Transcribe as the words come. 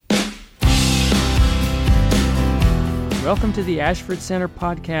Welcome to the Ashford Center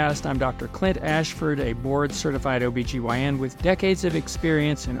podcast. I'm Dr. Clint Ashford, a board-certified OBGYN with decades of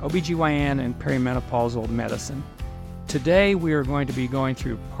experience in OBGYN and perimenopausal medicine. Today, we are going to be going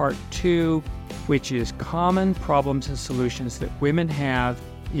through part 2, which is common problems and solutions that women have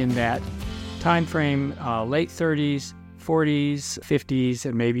in that time frame, late 30s, 40s, 50s,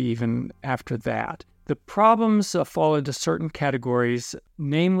 and maybe even after that. The problems fall into certain categories,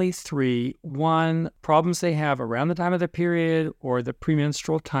 namely 3. 1, problems they have around the time of the period or the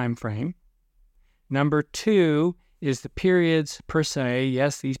premenstrual time frame. Number 2 is the periods per se.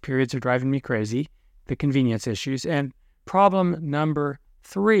 Yes, these periods are driving me crazy, the convenience issues. And problem number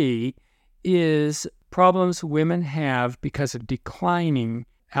 3 is problems women have because of declining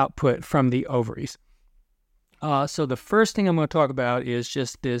output from the ovaries. So the first thing I'm going to talk about is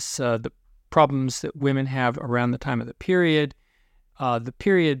just this, the problems that women have around the time of the period. The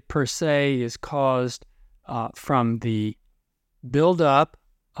period per se is caused from the buildup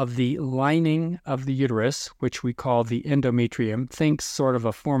of the lining of the uterus, which we call the endometrium. Think sort of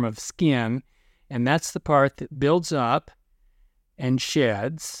a form of skin, and that's the part that builds up and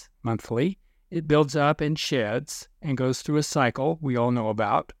sheds monthly. It builds up and sheds and goes through a cycle we all know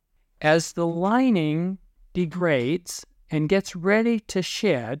about. As the lining degrades and gets ready to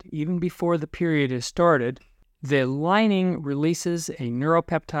shed, even before the period is started, the lining releases a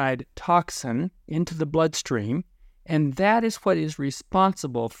neuropeptide toxin into the bloodstream, and that is what is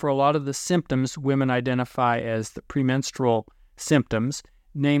responsible for a lot of the symptoms women identify as the premenstrual symptoms,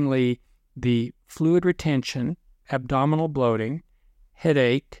 namely the fluid retention, abdominal bloating,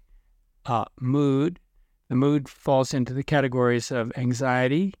 headache, mood. The mood falls into the categories of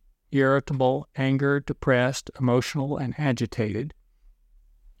anxiety, irritable, anger, depressed, emotional, and agitated.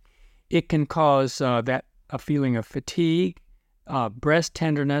 It can cause a feeling of fatigue, breast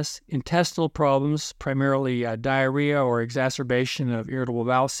tenderness, intestinal problems, primarily diarrhea or exacerbation of irritable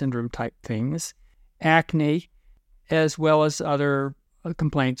bowel syndrome type things, acne, as well as other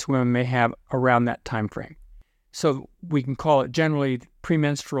complaints women may have around that time frame. So we can call it generally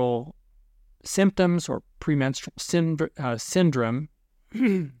premenstrual symptoms or premenstrual syndrome.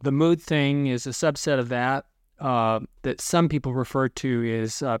 The mood thing is a subset of that that some people refer to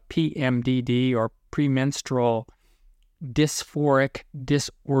as PMDD, or premenstrual dysphoric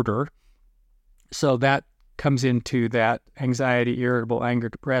disorder. So that comes into that anxiety, irritable, anger,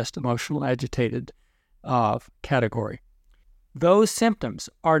 depressed, emotional, agitated category. Those symptoms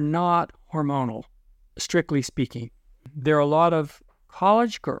are not hormonal, strictly speaking. There are a lot of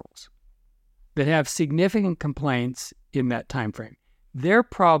college girls that have significant complaints in that time frame. Their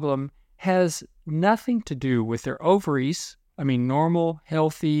problem has nothing to do with their ovaries. I mean, normal,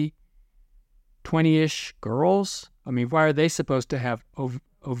 healthy, 20-ish girls. I mean, why are they supposed to have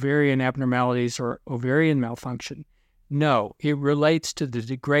ovarian abnormalities or ovarian malfunction? No, it relates to the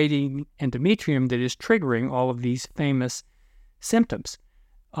degrading endometrium that is triggering all of these famous symptoms.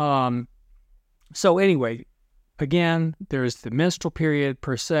 So anyway, again, there's the menstrual period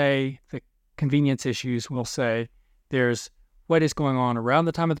per se, the convenience issues, we'll say. There's what is going on around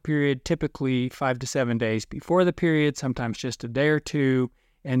the time of the period, typically 5 to 7 days before the period, sometimes just a day or two,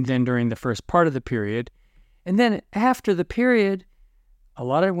 and then during the first part of the period. And then after the period, a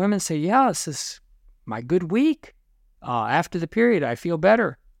lot of women say, yeah, this is my good week. After the period, I feel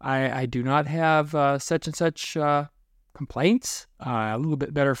better. I do not have such and such complaints, a little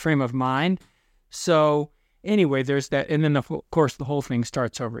bit better frame of mind. So anyway, there's that. And then, of course, the whole thing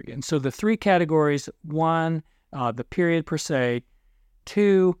starts over again. So the 3 categories: 1, the period per se;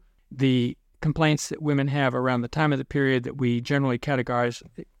 2, the complaints that women have around the time of the period that we generally categorize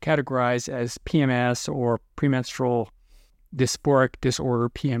as PMS, or premenstrual dysphoric disorder,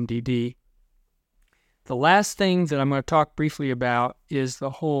 PMDD. The last thing that I'm going to talk briefly about is the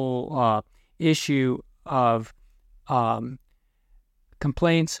whole issue of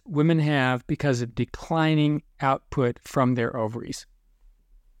complaints women have because of declining output from their ovaries.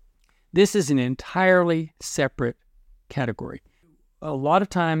 This is an entirely separate category. A lot of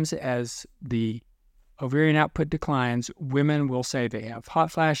times as the ovarian output declines, women will say they have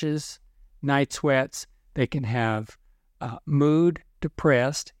hot flashes, night sweats, they can have mood,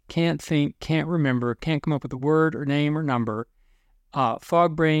 depressed, can't think, can't remember, can't come up with a word or name or number,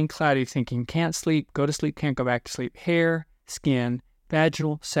 fog brain, cloudy thinking, can't sleep, go to sleep, can't go back to sleep, hair, skin,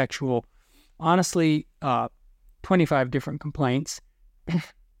 vaginal, sexual, honestly, 25 different complaints.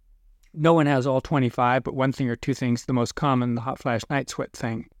 No one has all 25, but one thing or two things, the most common, the hot flash, night sweat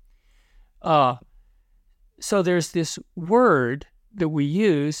thing. So there's this word that we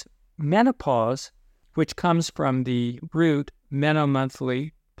use, menopause, which comes from the root meno,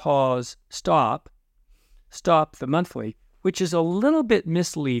 monthly, pause, stop. stop the monthly, which is a little bit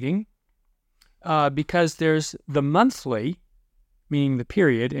misleading because there's the monthly, meaning the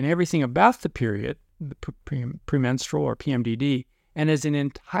period, and everything about the period, the premenstrual or PMDD, and as an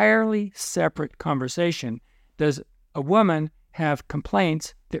entirely separate conversation. Does a woman have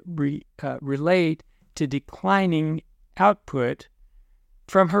complaints that relate to declining output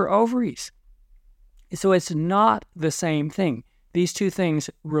from her ovaries? So it's not the same thing. These two things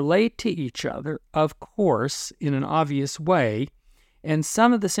relate to each other, of course, in an obvious way, and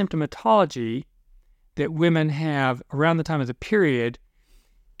some of the symptomatology that women have around the time of the period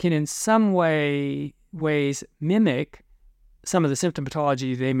can in some ways mimic some of the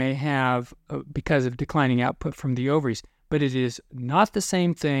symptomatology they may have because of declining output from the ovaries. But it is not the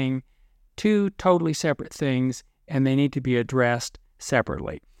same thing, two totally separate things, and they need to be addressed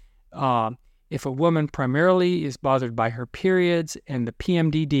separately. If a woman primarily is bothered by her periods and the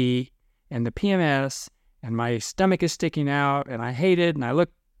PMDD and the PMS, and my stomach is sticking out, and I hate it, and I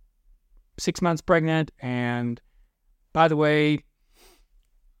look 6 months pregnant, and by the way,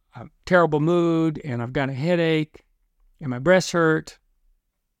 I'm terrible mood, and I've got a headache, and my breasts hurt,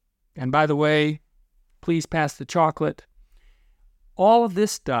 and by the way, please pass the chocolate. All of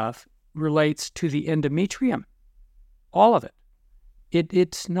this stuff relates to the endometrium. All of it.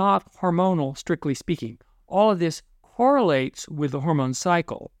 It's not hormonal, strictly speaking. All of this correlates with the hormone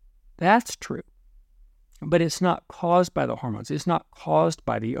cycle. That's true. But it's not caused by the hormones. It's not caused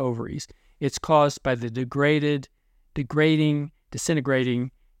by the ovaries. It's caused by the degrading,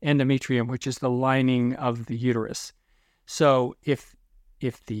 disintegrating endometrium, which is the lining of the uterus. So if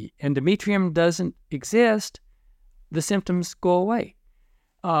the endometrium doesn't exist, the symptoms go away.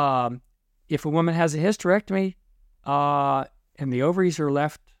 If a woman has a hysterectomy and the ovaries are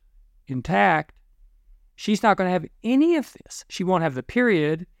left intact, she's not going to have any of this. She won't have the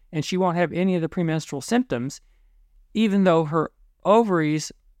period, and she won't have any of the premenstrual symptoms, even though her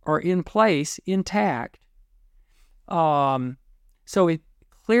ovaries are in place, intact. So it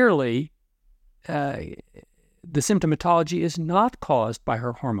clearly, the symptomatology is not caused by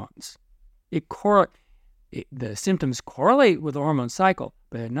her hormones. The symptoms correlate with the hormone cycle,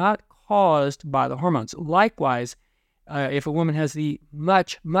 but they're not caused by the hormones. Likewise, if a woman has the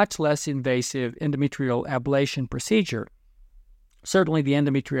much, much less invasive endometrial ablation procedure, certainly the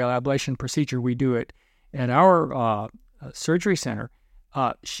endometrial ablation procedure we do at our surgery center,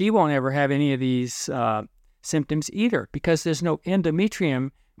 she won't ever have any of these symptoms either, because there's no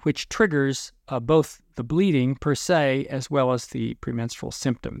endometrium which triggers both the bleeding per se as well as the premenstrual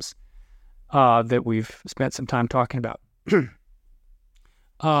symptoms that we've spent some time talking about.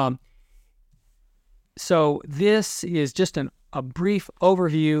 So this is just a brief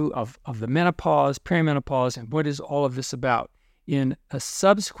overview of the menopause, perimenopause, and what is all of this about. In a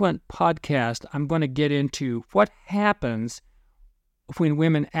subsequent podcast, I'm going to get into what happens when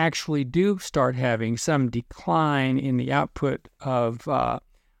women actually do start having some decline in the output of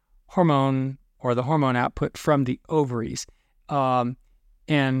hormone or the hormone output from the ovaries,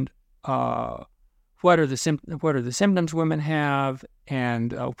 and what are the symptoms women have,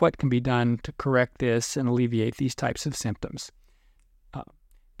 and what can be done to correct this and alleviate these types of symptoms.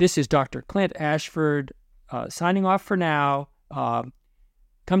 This is Dr. Clint Ashford signing off for now.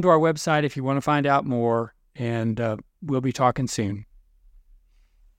 Come to our website if you want to find out more, and we'll be talking soon.